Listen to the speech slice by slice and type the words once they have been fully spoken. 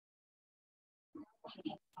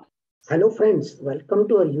Hello friends, welcome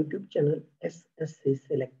to our YouTube channel SSC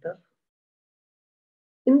Selector.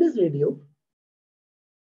 In this video,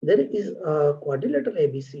 there is a quadrilateral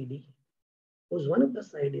ABCD whose one of the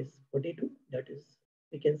side is 42, that is,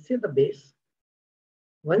 we can see the base.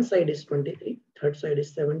 One side is 23, third side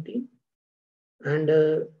is 17, and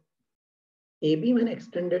AB when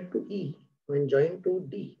extended to E, when joined to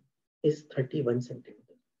D, is 31 centimeter.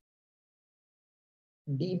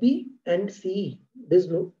 DB and CE, these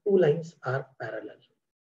two lines are parallel.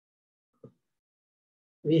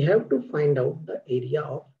 We have to find out the area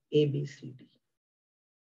of ABCD.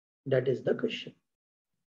 That is the question.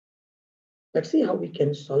 Let's see how we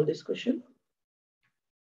can solve this question.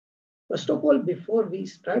 First of all, before we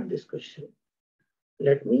start this question,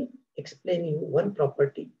 let me explain you one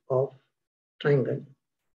property of triangle.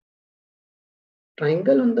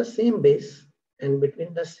 Triangle on the same base and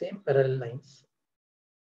between the same parallel lines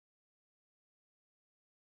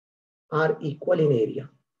are equal in area.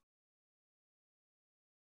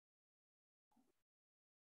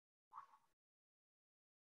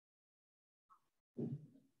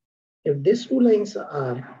 If these two lines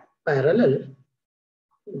are parallel,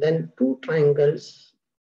 then two triangles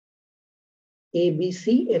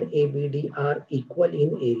ABC and ABD are equal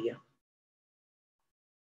in area.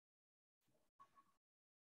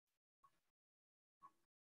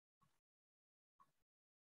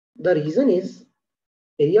 The reason is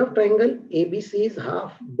area of triangle ABC is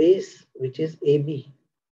half base, which is AB,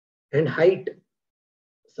 and height.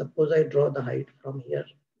 Suppose I draw the height from here,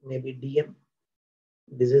 maybe DM.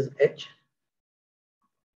 This is H.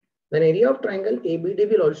 Then area of triangle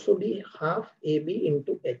ABD will also be half AB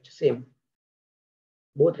into H, same.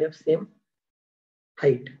 Both have same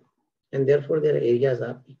height, and therefore their areas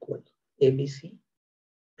are equal. ABC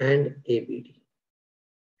and ABD.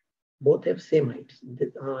 Both have same heights.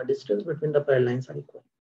 The distance between the parallel lines are equal.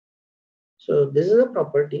 So this is a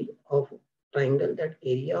property of triangle, that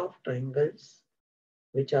area of triangles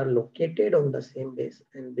which are located on the same base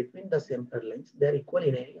and between the same parallel lines, they are equal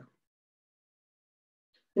in area.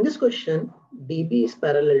 In this question, DB is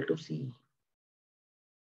parallel to CE.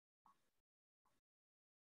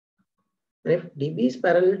 And if DB is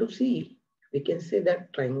parallel to CE, we can say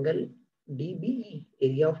that triangle DBE,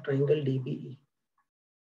 area of triangle DBE,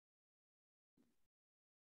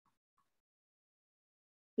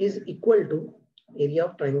 is equal to area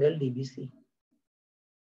of triangle DBC.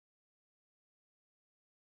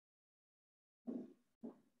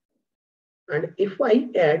 And if I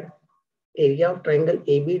add area of triangle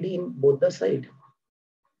ABD in both the sides,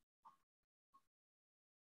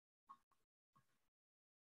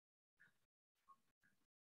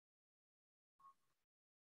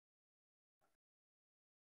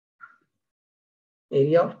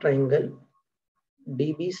 area of triangle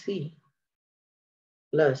DBC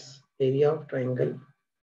plus area of triangle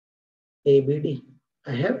ABD.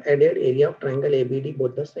 I have added area of triangle ABD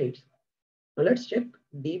both the sides. Now let's check.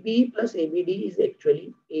 DBE plus ABD is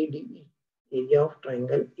actually ADE, area of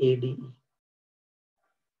triangle ADE.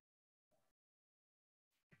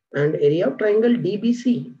 And area of triangle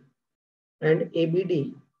DBC and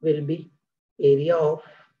ABD will be area of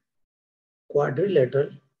quadrilateral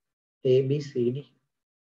ABCD.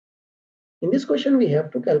 In this question, we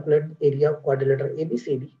have to calculate the area of quadrilateral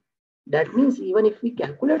ABCD. That means even if we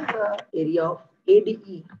calculate the area of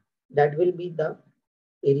ADE, that will be the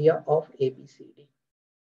area of ABCD.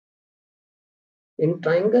 In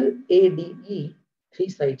triangle ADE, three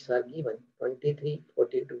sides are given, 23,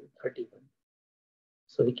 42, 31.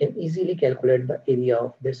 So we can easily calculate the area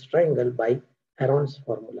of this triangle by Heron's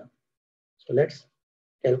formula. So let's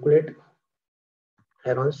calculate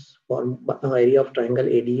Heron's area of triangle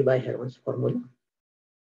ADE by Heron's formula.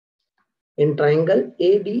 In triangle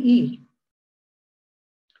ADE,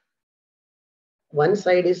 one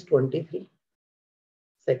side is 23,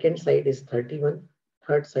 second side is 31,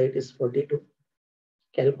 third side is 42.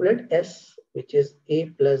 Calculate S, which is A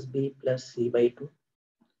plus B plus C by 2,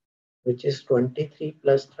 which is 23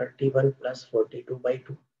 plus 31 plus 42 by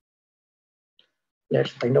 2. Let's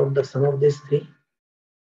find out the sum of these three.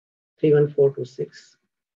 31426,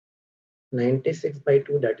 96 by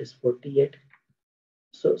 2, that is 48.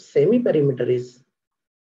 So semi-perimeter is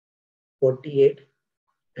 48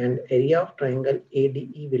 and area of triangle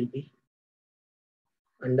ADE will be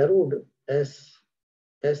under root S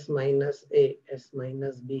minus A, S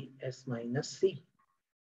minus B, S minus C.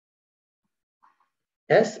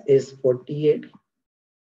 S is 48,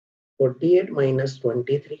 48 minus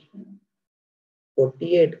 23,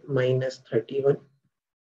 48 minus 31,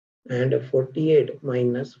 and 48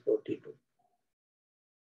 minus 42.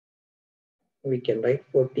 We can write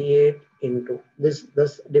 48 into this.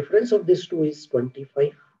 The difference of these two is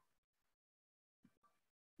 25.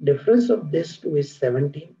 Difference of this two is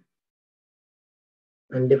 17.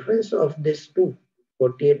 And difference of this two,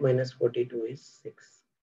 48 minus 42 is 6.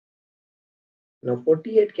 Now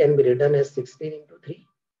 48 can be written as 16 into 3,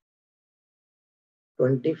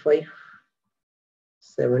 25,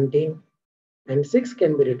 17, and 6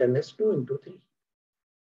 can be written as 2 into 3.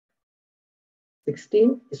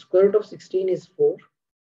 16, square root of 16 is 4.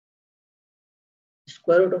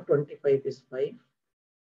 Square root of 25 is 5.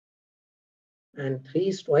 And 3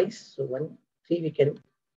 is twice, so 3 we can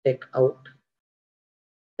take out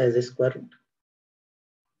as a square root.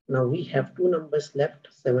 Now we have two numbers left,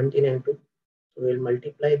 17 and 2. So we'll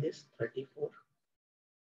multiply this, 34.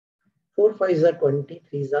 4 5s are 20,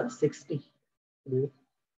 3s are 60.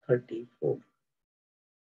 34.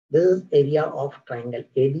 This is area of triangle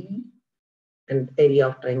ADE, and area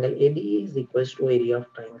of triangle ADE is equals to area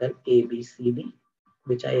of triangle ABCD,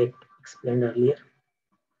 which I explained earlier.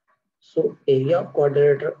 So area of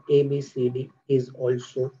quadrilateral ABCD is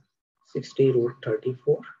also 60 root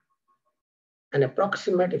 34. And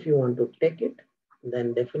approximate, if you want to take it,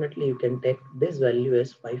 then definitely you can take this value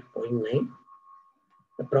as 5.9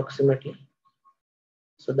 approximately.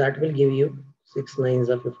 So that will give you 6 9s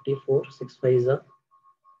are 54, 6 5s are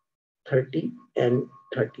 30, and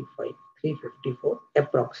 35, 354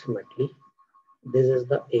 approximately. This is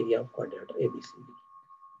the area of quadrilateral ABCD.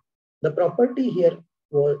 The property here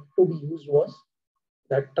was to be used was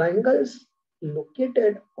that triangles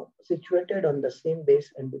situated on the same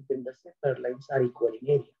base and between the same lines are equal in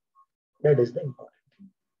area. That is the important thing.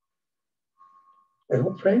 I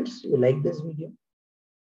hope friends you like this video.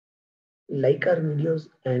 Like our videos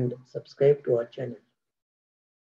and subscribe to our channel.